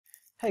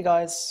Hey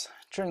guys,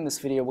 during this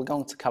video we're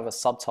going to cover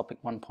subtopic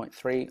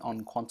 1.3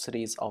 on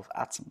quantities of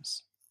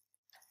atoms.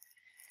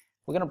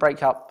 We're going to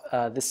break up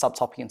this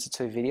subtopic into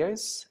two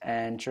videos,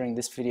 and during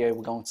this video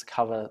we're going to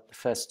cover the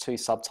first two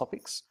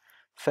subtopics.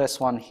 First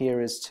one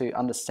here is to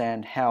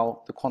understand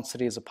how the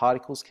quantities of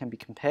particles can be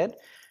compared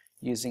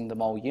using the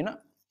mole unit,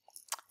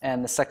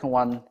 and the second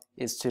one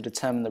is to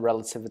determine the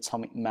relative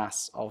atomic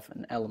mass of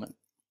an element.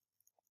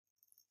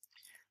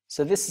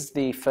 So this is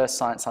the first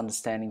science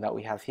understanding that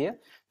we have here.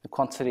 The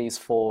quantities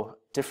for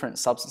different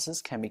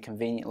substances can be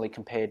conveniently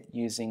compared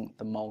using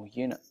the mole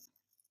unit.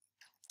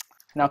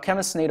 Now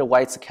chemists need a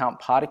way to count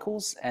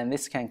particles, and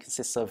this can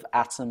consist of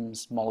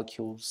atoms,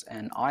 molecules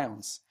and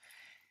ions.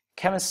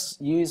 Chemists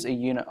use a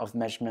unit of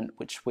measurement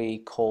which we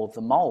call the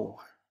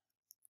mole.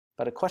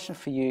 But a question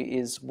for you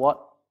is,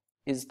 what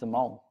is the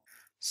mole?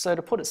 So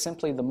to put it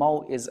simply, the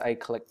mole is a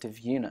collective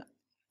unit.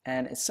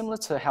 And it's similar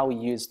to how we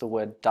use the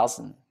word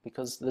dozen,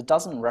 because the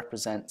dozen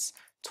represents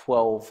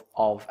 12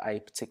 of a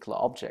particular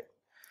object.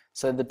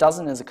 So the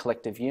dozen is a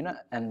collective unit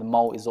and the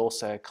mole is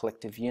also a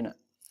collective unit.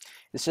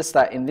 It's just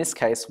that in this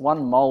case,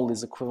 1 mole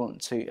is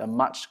equivalent to a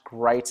much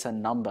greater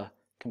number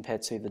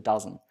compared to the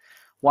dozen.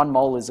 1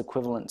 mole is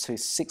equivalent to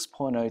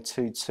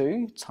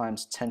 6.022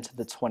 times 10 to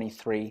the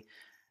 23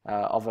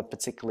 of a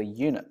particular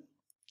unit.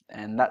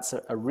 And that's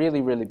a really,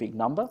 really big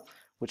number,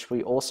 which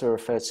we also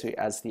refer to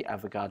as the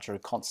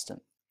Avogadro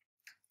constant.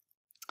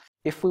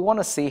 If we want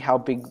to see how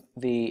big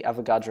the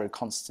Avogadro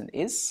constant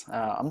is,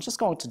 I'm just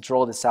going to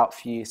draw this out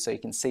for you so you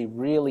can see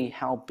really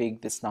how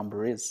big this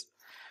number is.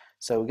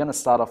 So we're going to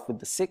start off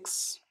with the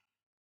 6.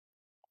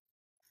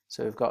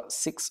 So we've got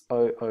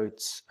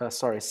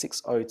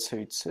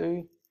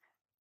 6022.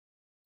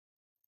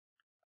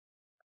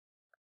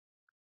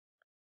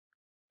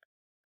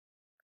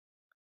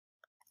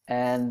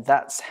 And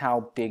that's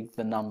how big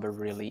the number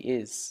really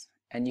is.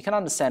 And you can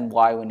understand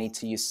why we need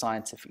to use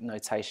scientific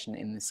notation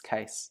in this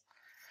case.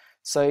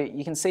 So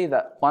you can see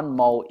that 1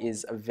 mole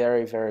is a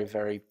very, very,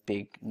 very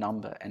big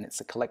number, and it's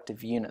a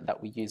collective unit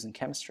that we use in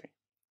chemistry.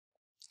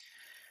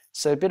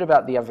 So a bit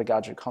about the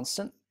Avogadro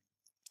constant.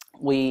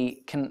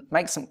 We can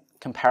make some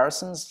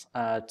comparisons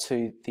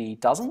to the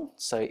dozen.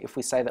 So if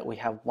we say that we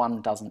have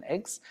 1 dozen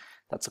eggs,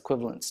 that's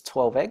equivalent to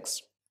 12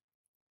 eggs.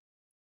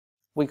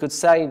 We could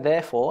say,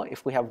 therefore,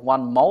 if we have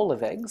 1 mole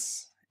of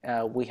eggs,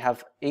 we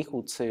have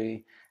equal to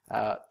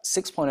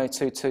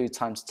 6.022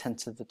 times 10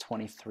 to the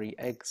 23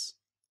 eggs.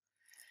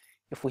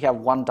 If we have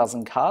 1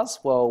 dozen cars,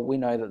 well, we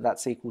know that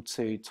that's equal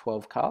to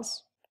 12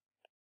 cars.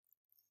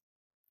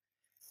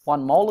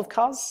 1 mole of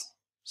cars,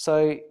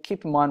 so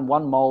keep in mind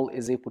 1 mole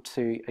is equal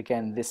to,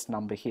 again, this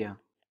number here.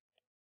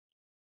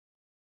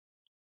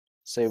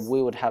 So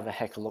we would have a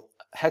heck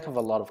of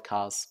a lot of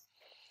cars.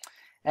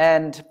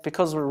 And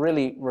because we're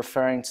really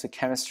referring to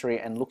chemistry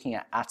and looking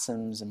at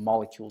atoms and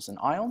molecules and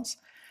ions,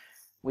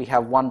 we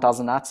have 1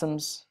 dozen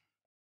atoms,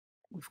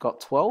 we've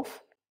got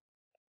 12.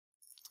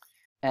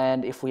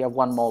 And if we have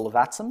 1 mole of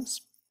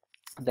atoms,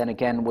 then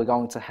again we're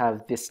going to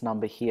have this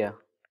number here.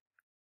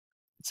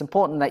 It's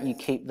important that you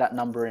keep that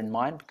number in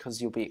mind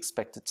because you'll be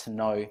expected to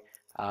know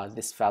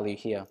this value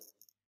here.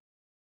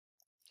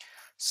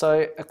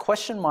 So a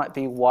question might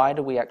be, why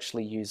do we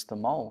actually use the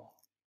mole?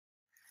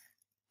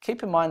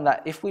 Keep in mind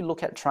that if we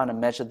look at trying to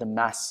measure the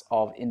mass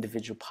of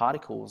individual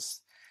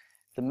particles,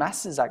 the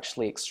mass is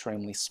actually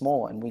extremely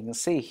small, and we can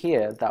see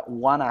here that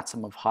 1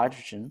 atom of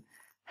hydrogen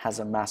has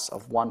a mass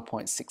of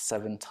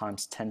 1.67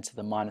 times 10 to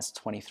the minus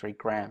 23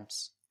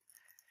 grams.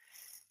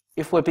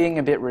 If we're being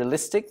a bit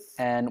realistic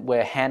and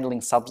we're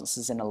handling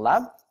substances in a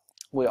lab,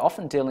 we're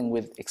often dealing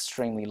with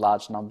extremely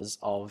large numbers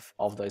of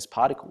those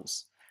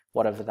particles,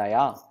 whatever they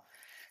are.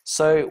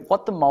 So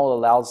what the mole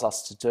allows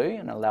us to do,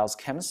 and allows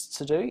chemists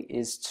to do,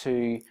 is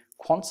to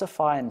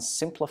quantify and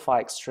simplify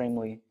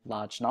extremely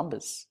large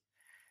numbers.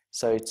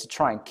 So to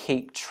try and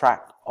keep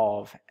track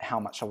of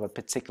how much of a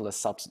particular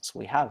substance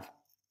we have.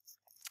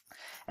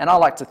 And I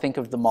like to think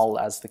of the mole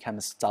as the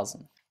chemist's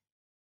dozen.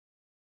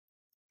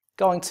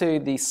 Going to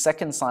the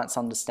second science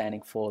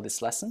understanding for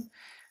this lesson,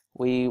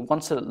 we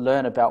want to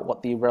learn about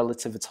what the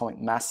relative atomic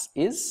mass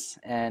is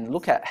and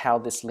look at how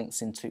this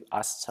links into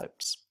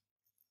isotopes.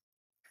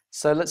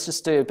 So let's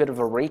just do a bit of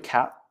a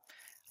recap.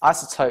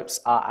 Isotopes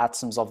are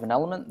atoms of an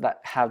element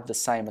that have the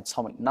same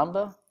atomic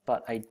number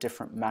but a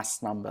different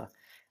mass number.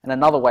 And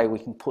another way we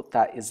can put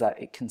that is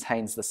that it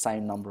contains the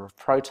same number of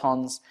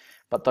protons,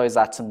 but those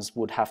atoms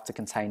would have to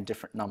contain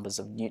different numbers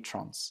of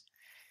neutrons.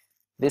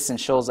 This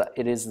ensures that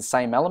it is the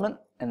same element,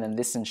 and then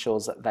this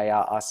ensures that they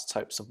are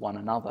isotopes of one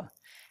another.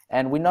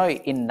 And we know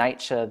in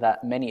nature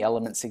that many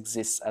elements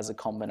exist as a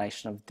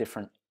combination of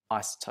different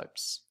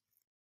isotopes.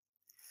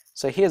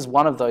 So here's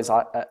one of those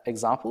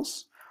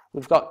examples.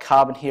 We've got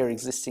carbon here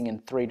existing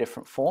in 3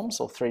 different forms,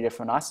 or 3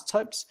 different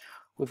isotopes.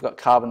 We've got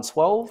carbon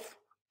 12,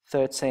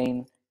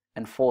 13,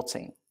 and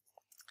 14.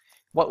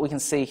 What we can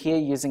see here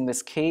using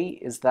this key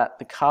is that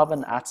the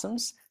carbon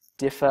atoms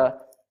differ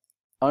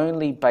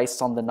only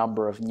based on the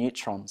number of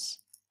neutrons.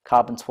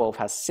 Carbon 12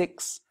 has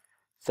 6,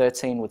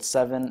 13 with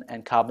 7,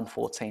 and carbon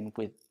 14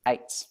 with 8.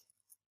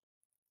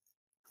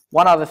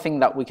 One other thing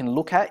that we can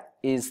look at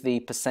is the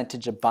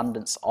percentage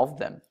abundance of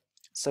them.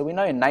 So we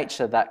know in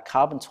nature that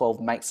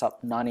carbon-12 makes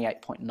up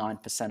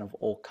 98.9% of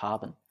all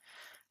carbon.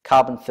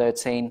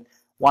 Carbon-13,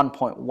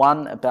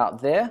 1.1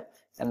 about there,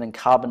 and then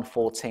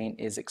carbon-14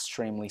 is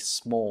extremely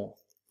small,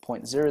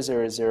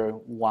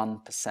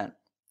 0.0001%.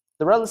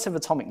 The relative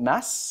atomic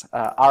mass,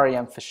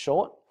 REM for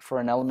short, for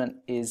an element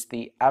is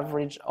the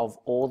average of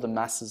all the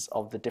masses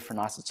of the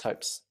different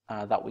isotopes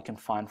that we can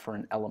find for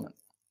an element.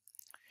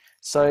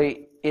 So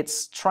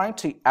it's trying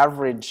to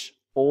average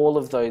all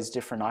of those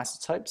different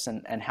isotopes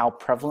and how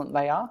prevalent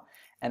they are,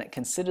 and it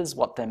considers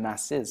what their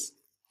mass is.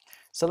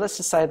 So let's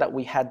just say that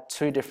we had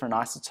two different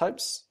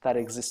isotopes that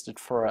existed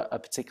for a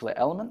particular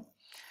element.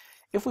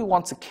 If we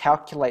want to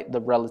calculate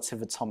the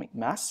relative atomic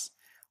mass,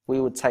 we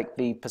would take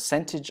the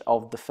percentage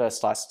of the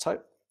first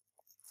isotope,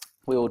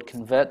 we would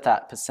convert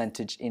that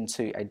percentage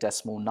into a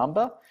decimal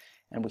number,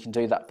 and we can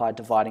do that by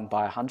dividing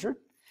by 100,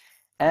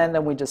 and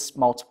then we just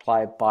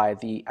multiply by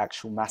the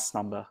actual mass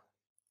number.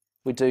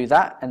 We do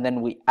that, and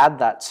then we add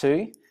that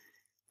to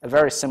a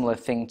very similar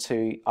thing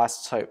to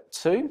isotope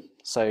 2,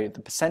 so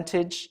the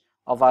percentage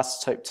of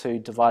isotope 2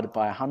 divided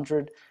by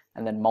 100,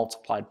 and then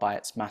multiplied by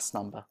its mass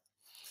number.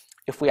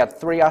 If we had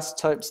 3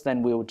 isotopes,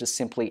 then we will just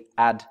simply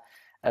add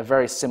a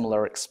very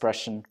similar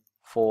expression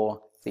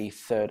for the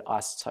third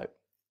isotope.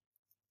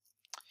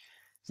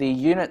 The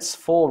units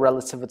for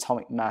relative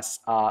atomic mass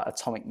are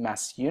atomic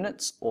mass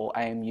units, or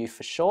AMU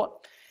for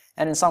short,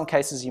 and in some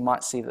cases you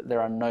might see that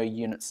there are no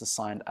units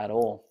assigned at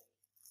all.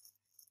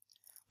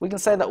 We can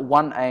say that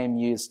 1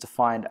 AMU is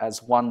defined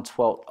as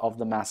 1/12 of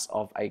the mass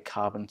of a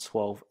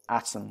carbon-12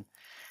 atom,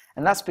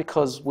 and that's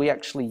because we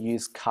actually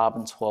use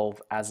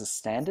carbon-12 as a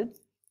standard,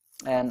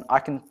 and I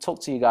can talk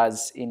to you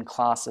guys in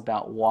class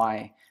about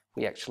why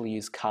we actually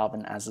use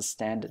carbon as a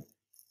standard.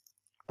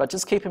 But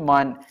just keep in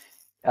mind,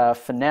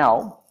 for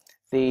now,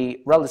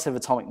 the relative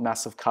atomic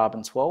mass of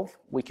carbon-12,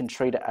 we can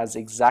treat it as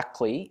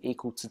exactly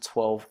equal to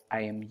 12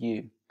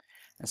 AMU.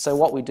 And so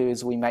what we do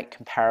is we make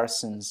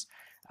comparisons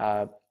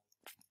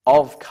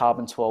of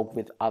carbon-12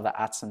 with other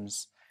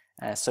atoms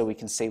so we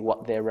can see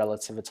what their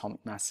relative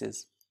atomic mass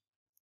is.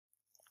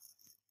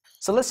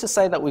 So let's just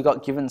say that we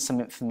got given some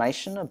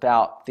information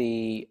about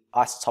the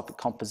isotopic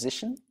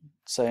composition.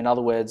 So in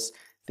other words,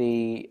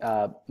 the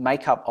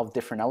makeup of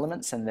different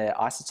elements and their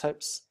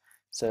isotopes.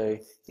 So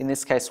in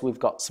this case, we've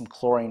got some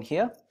chlorine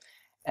here.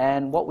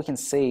 And what we can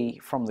see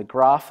from the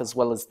graph as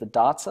well as the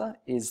data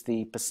is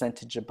the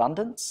percentage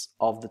abundance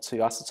of the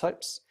two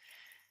isotopes.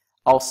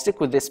 I'll stick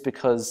with this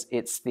because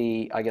it's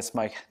the, I guess,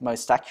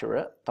 most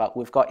accurate, but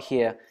we've got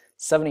here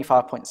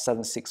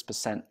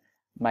 75.76%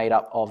 made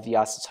up of the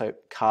isotope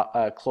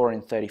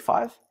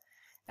chlorine-35,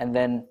 and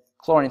then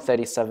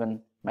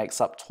chlorine-37 makes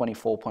up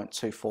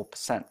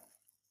 24.24%.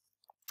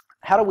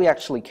 How do we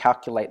actually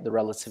calculate the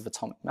relative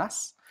atomic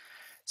mass?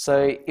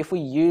 So if we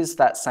use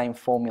that same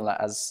formula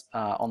as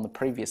on the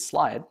previous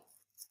slide,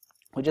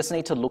 we just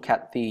need to look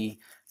at the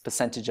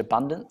percentage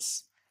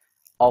abundance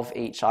of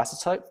each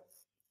isotope,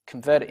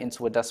 convert it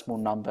into a decimal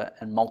number,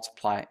 and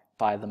multiply it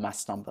by the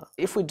mass number.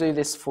 If we do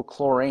this for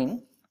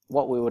chlorine,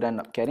 what we would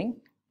end up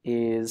getting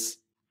is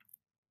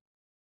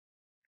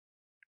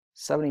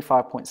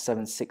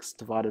 75.76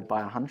 divided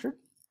by 100,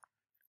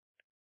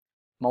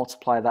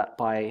 multiply that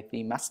by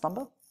the mass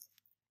number,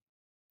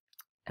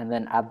 and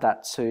then add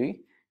that to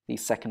the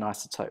second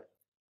isotope.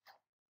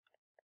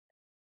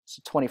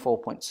 So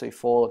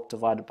 24.24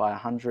 divided by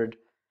 100,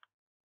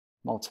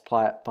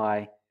 multiply it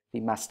by the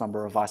mass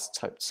number of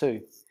isotope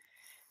 2.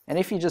 And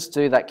if you just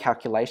do that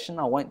calculation,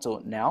 I won't do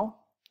it now,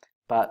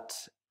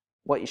 but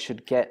what you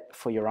should get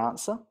for your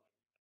answer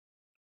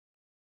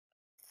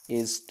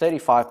is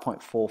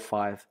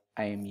 35.45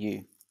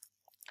 AMU.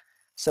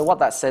 So what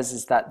that says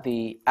is that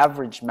the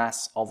average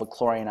mass of a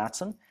chlorine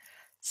atom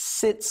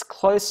sits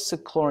close to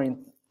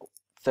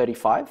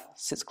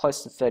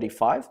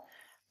chlorine-35,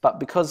 but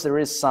because there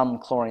is some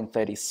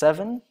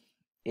chlorine-37,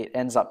 it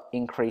ends up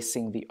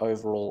increasing the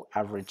overall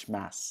average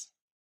mass.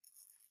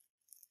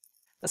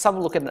 Let's have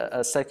a look at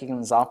a second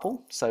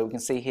example. So we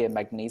can see here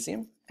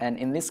magnesium, and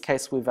in this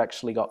case we've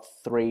actually got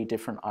 3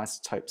 different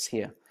isotopes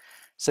here.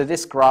 So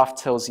this graph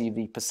tells you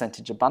the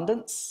percentage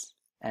abundance,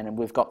 and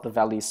we've got the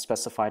values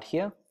specified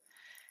here.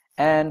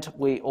 And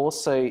we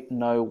also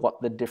know what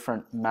the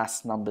different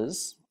mass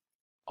numbers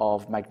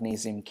of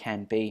magnesium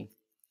can be.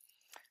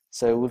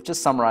 So we've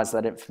just summarized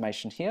that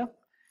information here.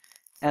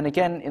 And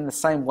again, in the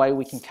same way,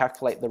 we can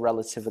calculate the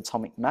relative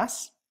atomic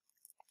mass.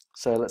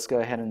 So let's go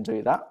ahead and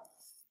do that.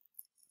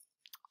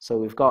 So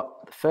we've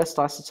got the first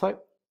isotope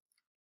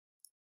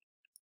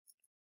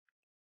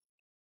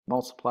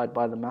multiplied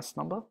by the mass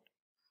number.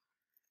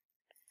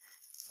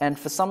 And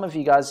for some of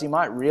you guys, you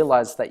might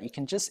realize that you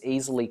can just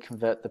easily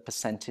convert the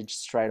percentage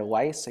straight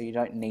away, so you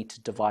don't need to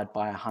divide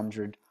by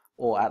 100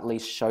 or at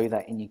least show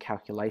that in your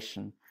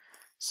calculation.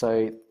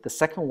 So the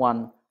second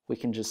one, we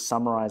can just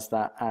summarize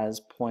that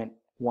as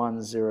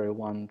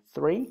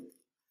 0.1013,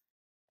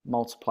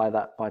 multiply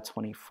that by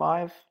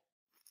 25.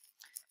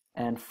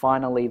 And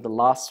finally, the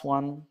last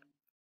one,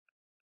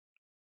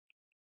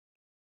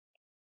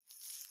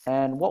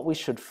 And what we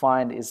should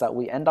find is that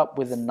we end up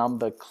with a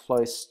number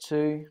close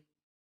to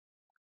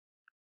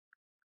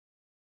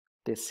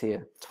this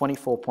here,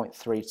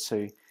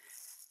 24.32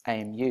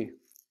 AMU.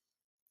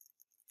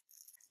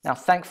 Now,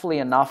 thankfully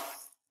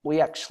enough, we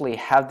actually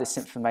have this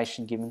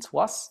information given to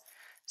us.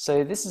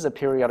 So this is a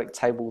periodic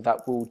table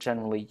that we'll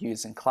generally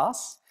use in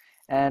class.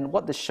 And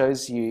what this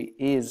shows you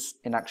is,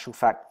 in actual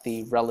fact,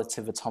 the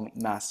relative atomic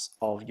mass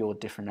of your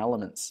different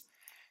elements.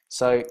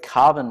 So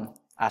carbon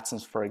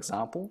atoms, for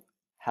example,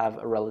 have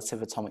a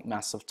relative atomic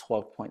mass of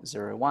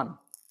 12.01.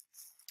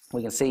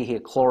 We can see here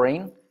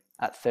chlorine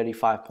at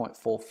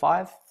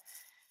 35.45.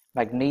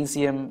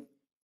 Magnesium,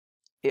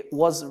 it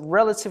was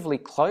relatively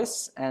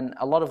close, and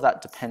a lot of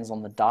that depends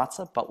on the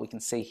data, but we can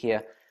see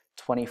here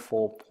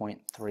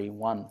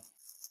 24.31.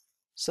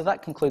 So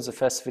that concludes the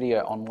first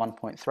video on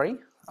 1.3.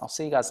 I'll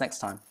see you guys next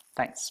time.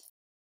 Thanks.